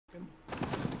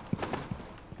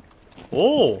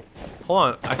Oh, hold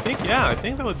on. I think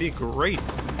that would be great.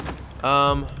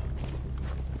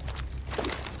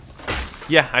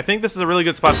 Yeah, I think this is a really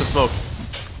good spot to smoke.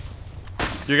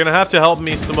 You're gonna have to help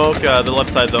me smoke the left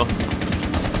side though.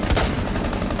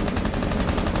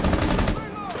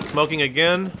 Smoking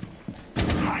again.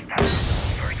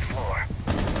 First floor.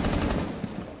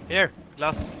 Here,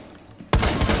 glass.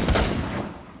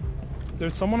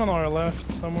 There's someone on our left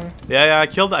somewhere. Yeah, I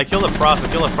killed a pross.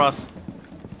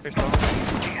 Here's one.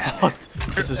 Oh,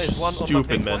 this is There's one on my stupid,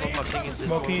 ping, man. one on my ping is this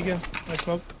Smoking one. again. I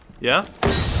smoked. Yeah?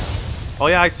 Oh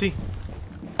yeah, I see.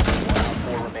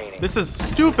 4 remaining. This is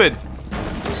stupid.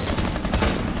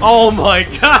 Oh my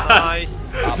god.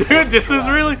 Nice. Dude, this is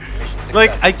really...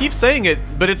 Like, I keep saying it,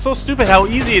 but it's so stupid how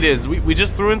easy it is. We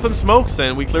just threw in some smokes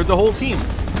and we cleared the whole team.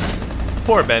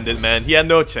 Poor Bandit, man. He had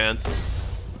no chance.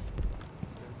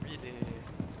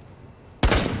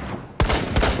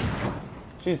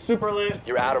 She's super lit.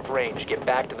 You're out of range. Get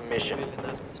back to the mission.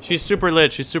 She's super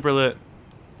lit.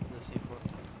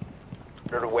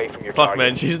 Turn away from your Fuck, target.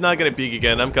 man. She's not gonna peek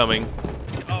again. I'm coming.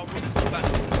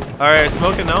 Alright,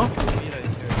 smoking now.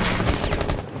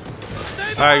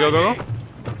 Alright, go.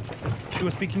 She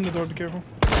was speaking the door. Be careful.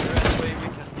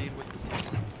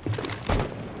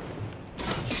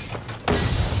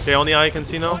 Okay, only I can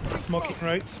see now. Smoking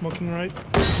right. Smoking right.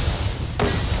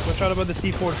 Watch out about the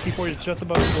C4. C4 is just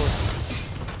above the door.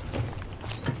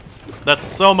 That's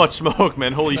so much smoke,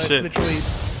 man. Holy That's shit. literally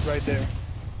right there.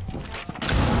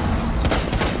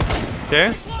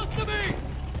 Okay.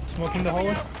 Smoking the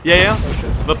hallway. Yeah.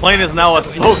 The plane is now a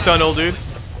smoke tunnel, dude.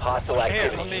 Hostile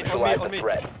activity. on me, Neutralize on the me.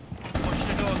 threat.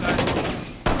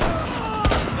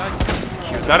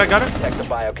 Got it. Protect the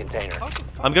bio container.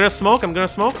 I'm gonna smoke.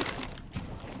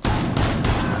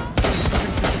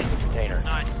 Container.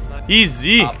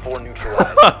 Easy. Op 4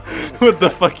 neutralized. With the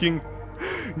fucking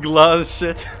glass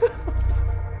shit.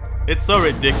 It's so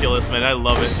ridiculous, man. I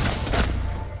love it.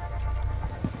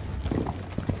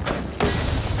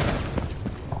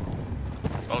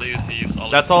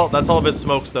 That's all of his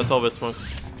smokes.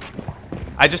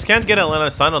 I just can't get a line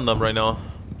of sight on them right now.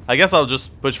 I guess I'll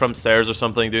just push from stairs or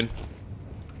something, dude.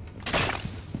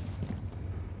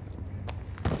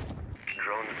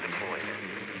 Drone deployed.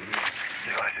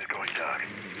 Device is going dark.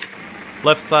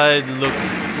 Left side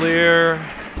looks clear.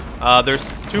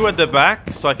 There's 2 at the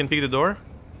back, so I can peek the door.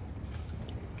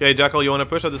 Okay, Jackal, you want to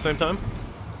push at the same time?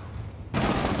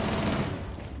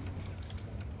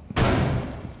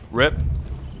 Rip.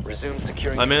 Resume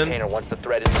securing I'm the in. container once the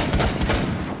threat is.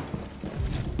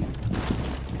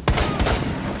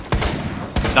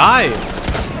 Die!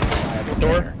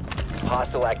 Door.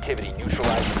 Hostile activity.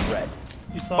 Neutralize the threat.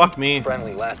 You saw. Fuck me.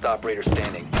 Friendly. Last operator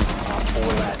standing. Op 4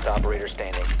 last operator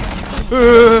standing.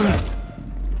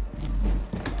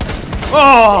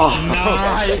 Oh!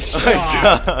 Nice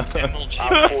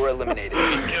Op 4 eliminated.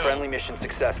 Friendly mission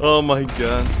successful. Oh my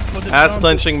god. But the Ass jump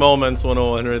clenching is- moments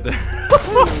 101 right there.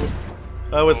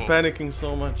 I was panicking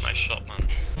so much. Nice shot, man.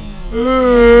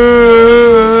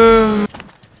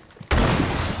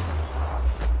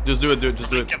 Just do it. Just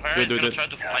do it. Try to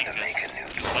flank us.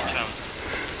 Just one chance.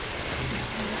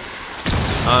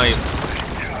 Nice.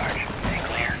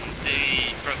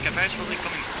 The Cavaris will be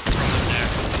coming from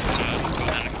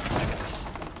there.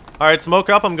 Alright, smoke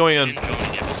up, I'm going in. Didn't go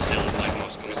in yet, but still, it's like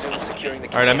most good. Resume securing the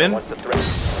Alright, I'm in. container once the threat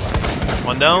is.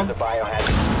 One down. The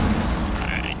biohazard.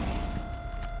 Nice.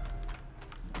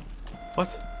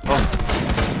 What? Oh.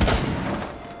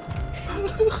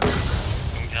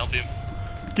 Going to help you.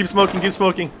 Keep smoking.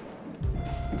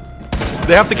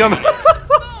 They have to come.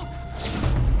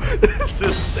 This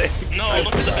is sick. No,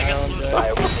 look at the biggest blue.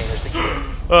 Bio container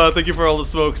secure. Thank you for all the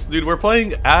smokes. Dude, we're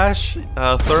playing Ash,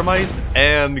 Thermite,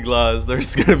 and Glaz.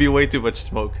 There's gonna be way too much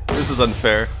smoke. This is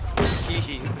unfair.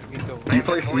 Do you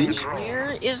play Siege?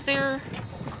 Where is there?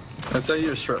 I thought you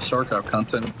were StarCraft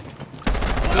content.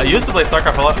 I used to play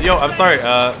StarCraft a lot. Yo, I'm sorry,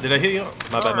 did I hit you?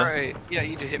 My bad, man. Alright, yeah,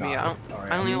 you did hit me out.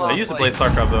 I only I lost used to play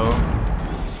StarCraft though.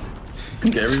 I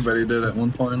think everybody did at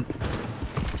one point.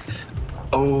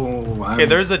 Oh, Okay,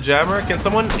 there's a jammer.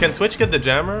 Can Twitch get the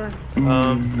jammer?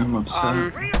 I'm upset.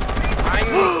 I'm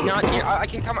not here. I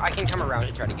can come around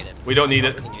and try to get it. We don't need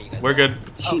it. We're good.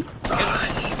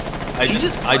 I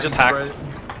just hacked.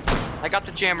 I got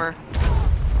the jammer.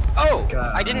 Oh,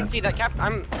 God. I didn't see that cap.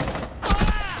 I'm.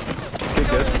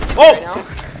 Good. Oh!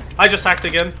 I just hacked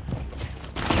again.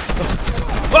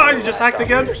 Oh, you just hacked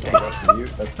again?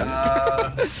 That's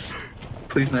nice.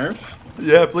 Please nerf.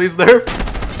 Yeah, please nerf.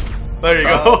 There you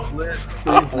go. Please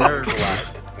nerf.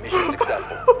 Mission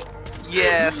successful.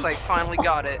 Yes, I finally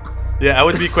got it. Yeah, I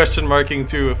would be question marking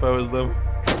too if I was them.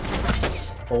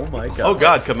 Oh my god. Oh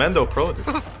god, Commando Pro.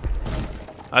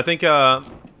 I think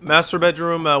master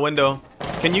bedroom window.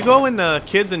 Can you go in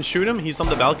kids and shoot him? He's on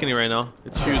the balcony right now.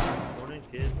 It's Fuse.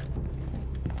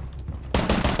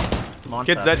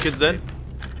 Kids dead, kids dead.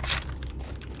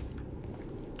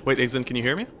 Wait, Exen, can you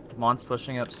hear me? Mon's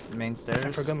pushing up main stairs. I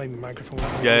forgot my microphone.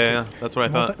 Yeah. That's what I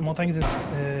thought. Montagne's in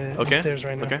on the stairs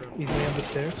right now. Okay. He's way on the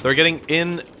stairs. They're getting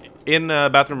in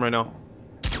bathroom right now.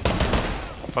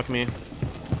 Fuck me.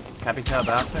 Capital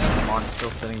bathroom. Mon's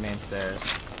still sitting main stairs.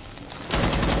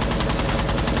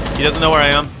 He doesn't know where I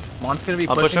am. Mon's gonna be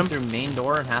I'll push pushing him through main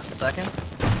door in half a second.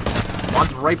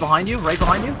 Mon's right behind you, right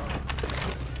behind you.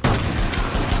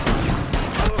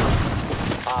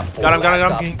 Got him.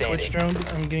 I'm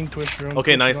getting Twitch drone.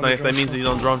 Okay, nice. That means he's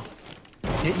on drone.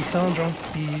 Yeah, he's still on drone.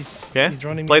 He's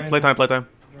droning me. Playtime.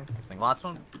 Last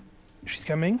one. She's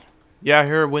coming. Yeah, I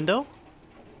hear a window.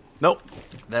 Nope.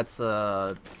 That's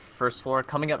first floor.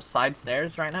 Coming up side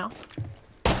stairs right now.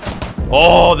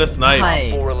 Oh, the snipe.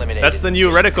 Hi. That's the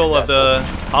new reticle of the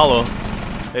Hollow.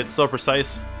 It's so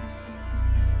precise.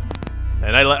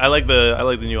 And I like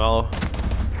the new Hollow.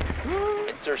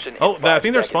 Oh, I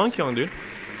think they're spawn killing, dude.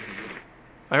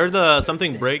 I heard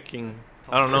something breaking.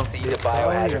 I don't know. Proceed to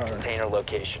biohazard container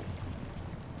location.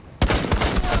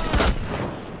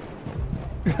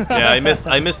 Yeah, I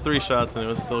missed 3 shots and it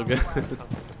was so good.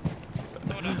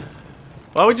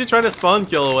 Why would you try to spawn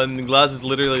kill when Glaz is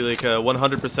literally like a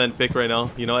 100% pick right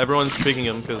now? You know, everyone's picking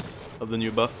him because of the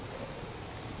new buff.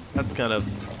 That's kind of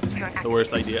the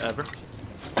worst idea ever.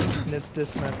 And it's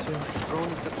this map too.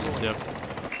 Yeah.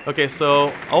 Okay,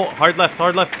 so hard left.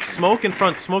 Smoke in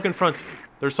front.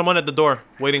 There's someone at the door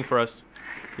waiting for us.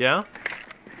 Yeah?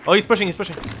 Oh, he's pushing. He's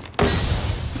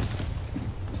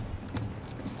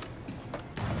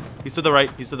to the right.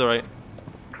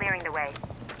 Clearing the way.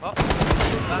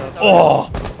 Oh!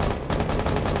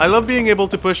 I love being able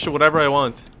to push whatever I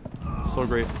want. It's so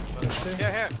great.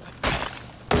 Here.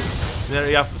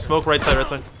 Yeah, smoke right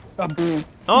side. Oh,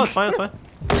 it's fine.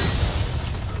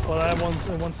 Well, I have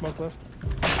one smoke left.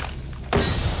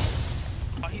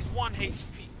 Oh, he's 1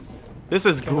 HP. This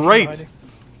is great.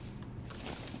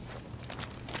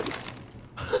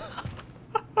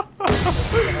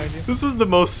 This is the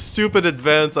most stupid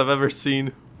advance I've ever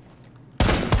seen.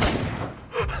 There's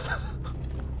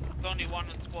only one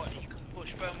on squad. You can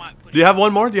push. Thermite push. Do you have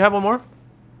one more? I do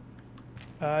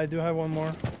have one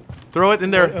more. Throw it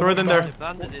in there.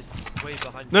 Bandit is way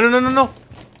behind. No.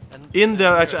 And In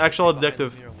the actual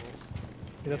objective. Yeah,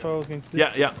 that's what I was going to do.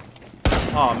 Yeah.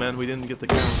 Oh man, we didn't get the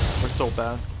kill. We're so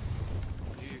bad.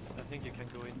 I think you can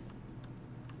go in.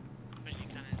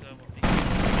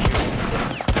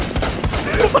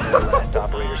 Last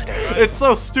operator standing. It's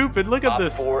so stupid. Look at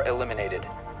this. Op 4 eliminated.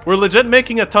 We're legit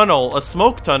making a tunnel, a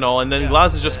smoke tunnel, and then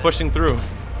Glaz is just pushing through.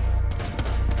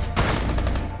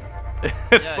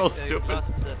 It's so stupid.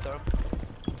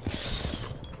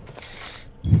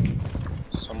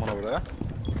 Someone over there.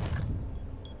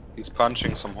 He's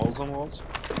punching some holes on walls.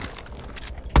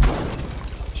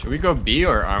 Should we go B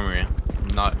or armory? I'm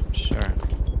not sure.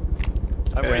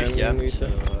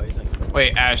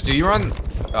 Wait, Ash, do you run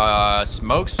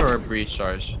smokes or breach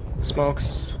charge?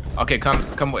 Smokes. Okay,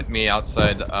 come with me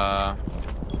outside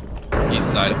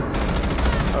east side.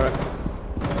 Alright.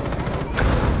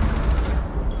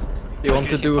 You want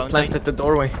to do a plant at the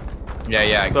doorway? Yeah,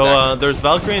 exactly. So there's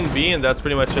Valkyrie in B, and that's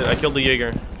pretty much it. I killed the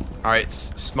Jaeger. Alright,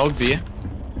 smoke B. I'm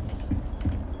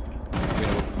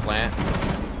gonna plant.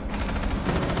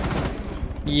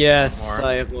 Yes,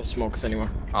 I have no smokes anymore.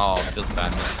 Oh, feels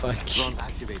bad. Fuck.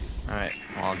 Alright,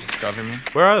 well, just cover me.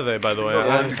 Where are they, by the way?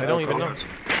 I don't even know.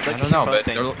 I don't know, but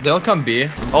they'll come B.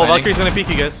 Oh, Valkyrie's gonna peek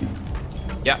you guys.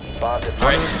 Yeah.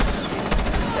 Alright.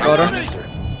 Got her.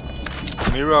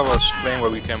 Mira was playing where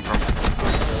we came from.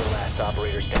 Last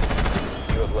operator standing.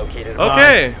 You have located.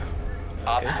 Okay.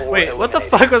 Op 4 Wait, what the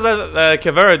eliminated. fuck was that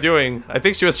Kavera doing? I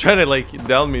think she was trying to like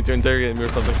down me to interrogate me or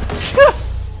something.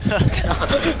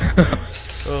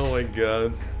 Oh my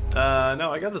god.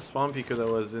 No, I got the spawn peek because I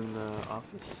was in the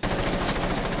office.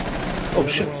 Oh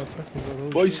shit.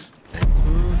 Boys.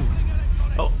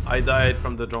 Oh, I died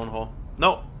from the drone hole.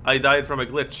 No, I died from a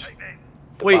glitch.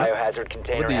 Wait. Biohazard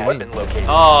container has been located.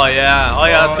 Oh yeah,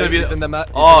 that's gonna be. He's in the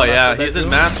Oh yeah, he's in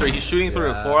master. He's shooting through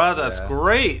the floor. That's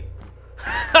great.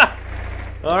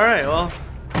 All right, well,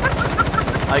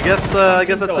 I guess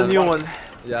that's a new one.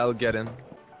 Yeah, I'll get him.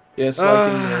 Yes,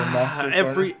 like in the master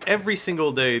every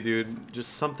single day, dude.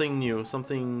 Just something new,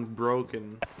 something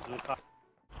broken.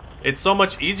 It's so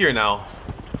much easier now.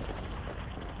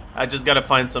 I just gotta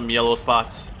find some yellow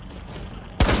spots.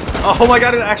 Oh my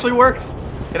god, it actually works!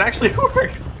 It actually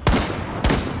works!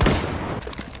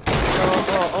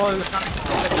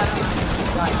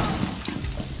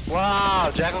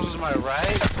 Wow, Jackals was my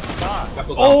right? Fuck.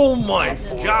 Oh my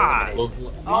god!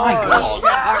 My god,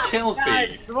 not kill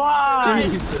feed. Why?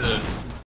 Jesus.